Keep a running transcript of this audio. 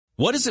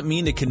What does it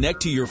mean to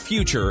connect to your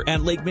future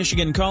at Lake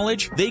Michigan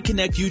College? They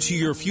connect you to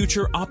your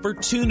future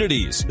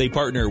opportunities. They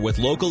partner with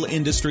local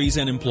industries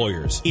and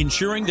employers,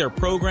 ensuring their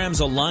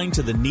programs align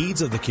to the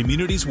needs of the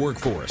community's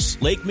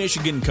workforce. Lake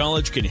Michigan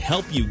College can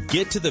help you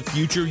get to the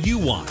future you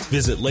want.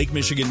 Visit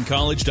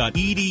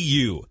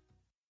lakemichigancollege.edu.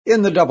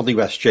 In the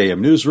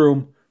WSJM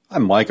newsroom,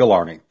 I'm Michael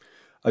Arning.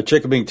 A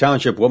Chickabing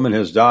Township woman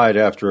has died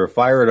after a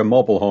fire at a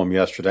mobile home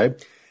yesterday.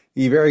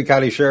 The Berry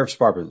County Sheriff's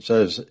Department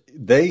says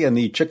they and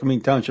the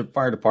Chickabing Township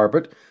Fire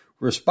Department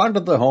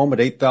responded to the home at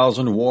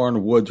 8000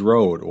 Warren Woods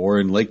Road, or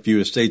in Lakeview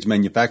Estates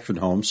Manufactured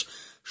Homes,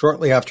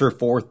 shortly after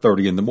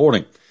 4:30 in the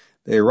morning.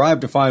 They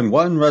arrived to find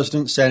one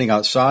resident standing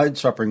outside,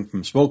 suffering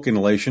from smoke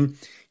inhalation.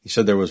 He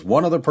said there was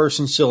one other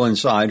person still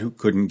inside who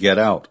couldn't get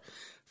out.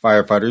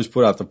 Firefighters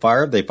put out the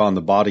fire. They found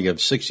the body of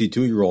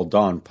 62-year-old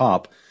Don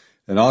Pop.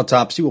 An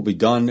autopsy will be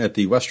done at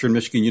the Western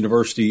Michigan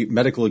University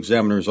Medical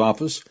Examiner's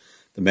Office.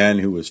 The man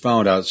who was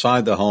found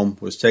outside the home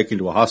was taken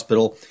to a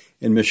hospital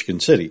in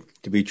Michigan City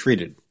to be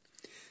treated.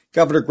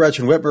 Governor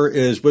Gretchen Whitmer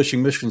is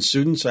wishing Michigan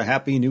students a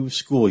happy new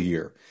school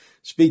year.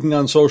 Speaking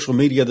on social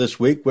media this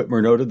week,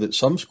 Whitmer noted that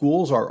some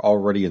schools are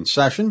already in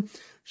session.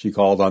 She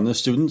called on the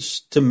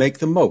students to make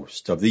the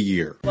most of the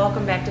year.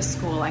 Welcome back to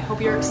school. I hope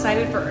you're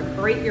excited for a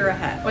great year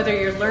ahead. Whether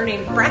you're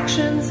learning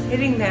fractions,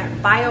 hitting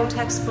that bio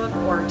textbook,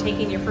 or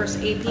taking your first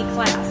AP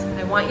class,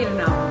 I want you to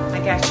know I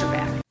got your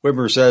back.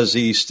 Whitmer says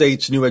the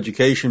state's new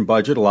education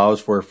budget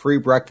allows for free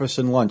breakfast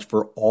and lunch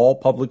for all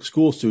public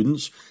school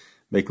students,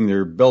 making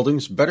their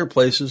buildings better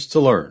places to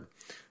learn.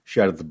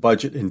 She added the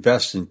budget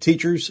invests in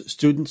teachers,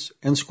 students,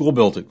 and school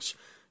buildings.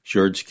 She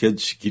urged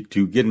kids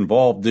to get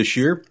involved this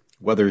year,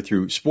 whether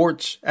through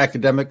sports,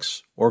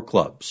 academics, or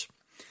clubs.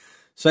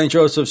 St.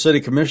 Joseph City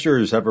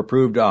Commissioners have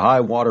approved a high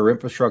water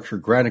infrastructure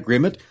grant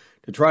agreement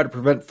to try to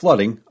prevent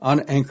flooding on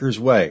Anchors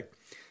Way.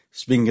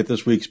 Speaking at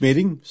this week's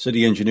meeting,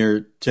 City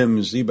Engineer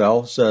Tim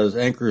Zebel says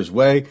Anchors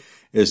Way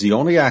is the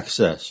only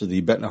access to the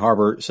Benton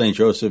Harbor St.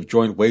 Joseph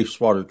Joint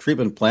Wastewater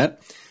Treatment Plant,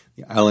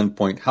 the Island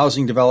Point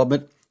Housing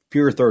Development,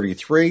 Pier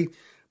 33,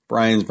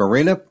 Bryan's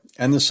Marina,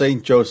 and the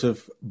St.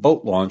 Joseph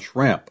Boat Launch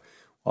Ramp.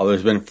 While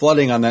there's been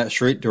flooding on that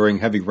street during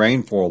heavy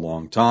rain for a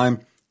long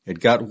time, it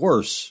got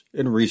worse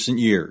in recent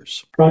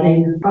years.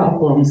 Flooding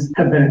problems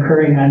have been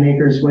occurring on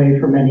Acres Way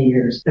for many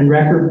years, and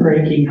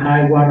record-breaking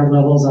high water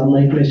levels on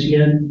Lake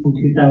Michigan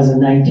in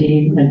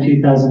 2019 and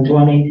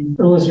 2020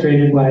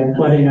 illustrated why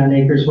flooding on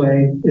Acres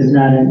Way is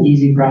not an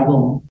easy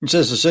problem. It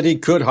says the city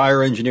could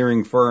hire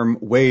engineering firm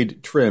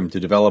Wade Trim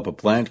to develop a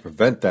plan to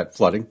prevent that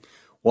flooding.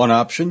 One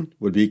option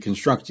would be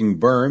constructing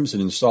berms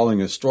and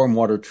installing a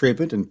stormwater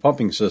treatment and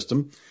pumping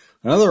system.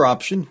 Another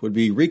option would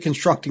be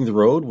reconstructing the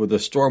road with a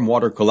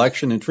stormwater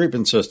collection and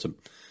treatment system.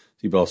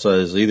 Zebel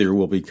says either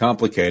will be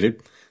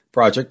complicated. The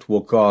project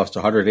will cost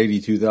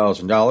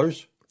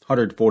 $182,000.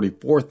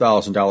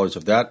 $144,000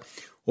 of that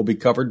will be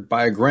covered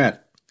by a grant.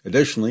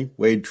 Additionally,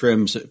 Wade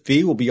Trim's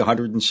fee will be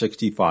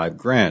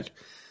 $165,000.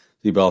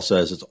 Zebel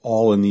says it's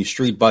all in the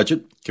street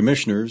budget.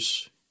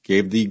 Commissioners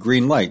gave the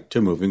green light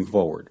to moving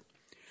forward.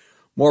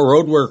 More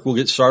road work will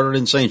get started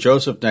in St.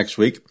 Joseph next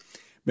week.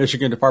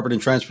 Michigan Department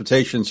of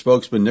Transportation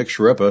spokesman Nick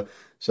Sharippa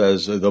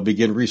says they'll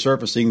begin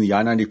resurfacing the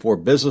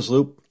I-94 Business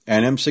Loop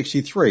and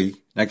M63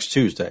 next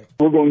Tuesday.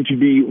 We're going to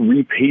be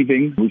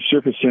repaving,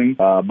 resurfacing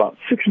about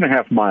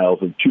 6.5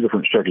 miles of two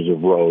different stretches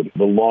of road.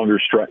 The longer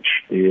stretch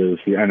is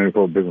the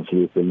I-94 Business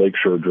Loop, the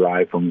Lakeshore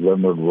Drive from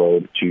Glenwood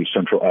Road to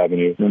Central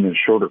Avenue. And the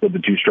shorter of the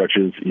two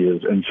stretches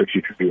is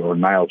M63 or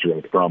Niles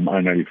Road from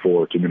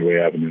I-94 to Midway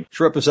Avenue.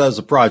 Sharippa says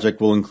the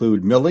project will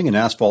include milling and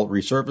asphalt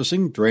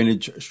resurfacing,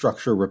 drainage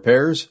structure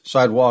repairs,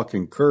 sidewalk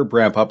and curb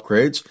ramp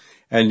upgrades,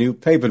 and new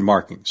pavement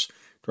markings.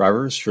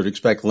 Drivers should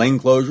expect lane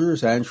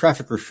closures and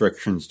traffic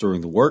restrictions during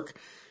the work.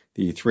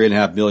 The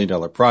 $3.5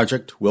 million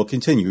project will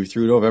continue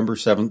through November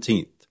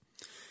 17th.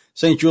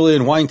 St.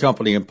 Julian Wine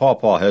Company in Paw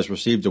Paw has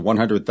received a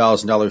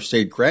 $100,000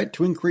 state grant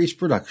to increase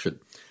production.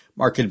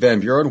 Market Van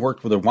Buren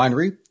worked with a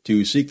winery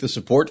to seek the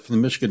support from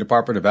the Michigan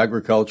Department of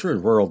Agriculture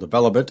and Rural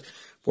Development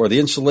for the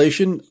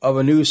installation of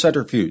a new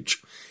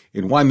centrifuge.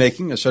 In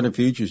winemaking, a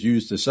centrifuge is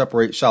used to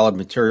separate solid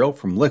material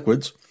from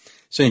liquids.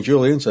 St.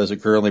 Julian says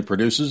it currently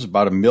produces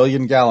about 1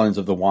 million gallons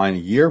of the wine a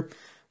year.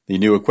 The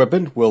new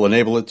equipment will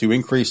enable it to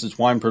increase its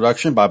wine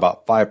production by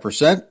about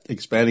 5%,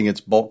 expanding its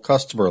bulk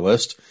customer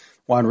list.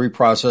 Winery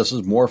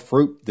processes more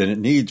fruit than it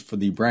needs for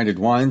the branded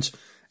wines.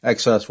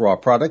 Excess raw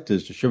product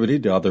is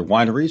distributed to other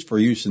wineries for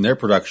use in their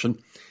production.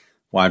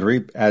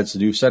 Winery adds the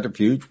new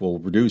centrifuge will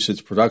reduce its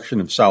production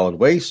of solid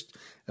waste.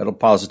 That'll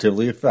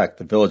positively affect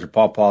the village of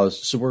Paw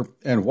Paw's sewer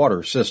and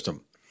water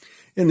system.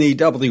 In the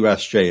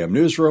WSJM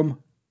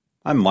newsroom,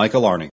 I'm Michael Arning.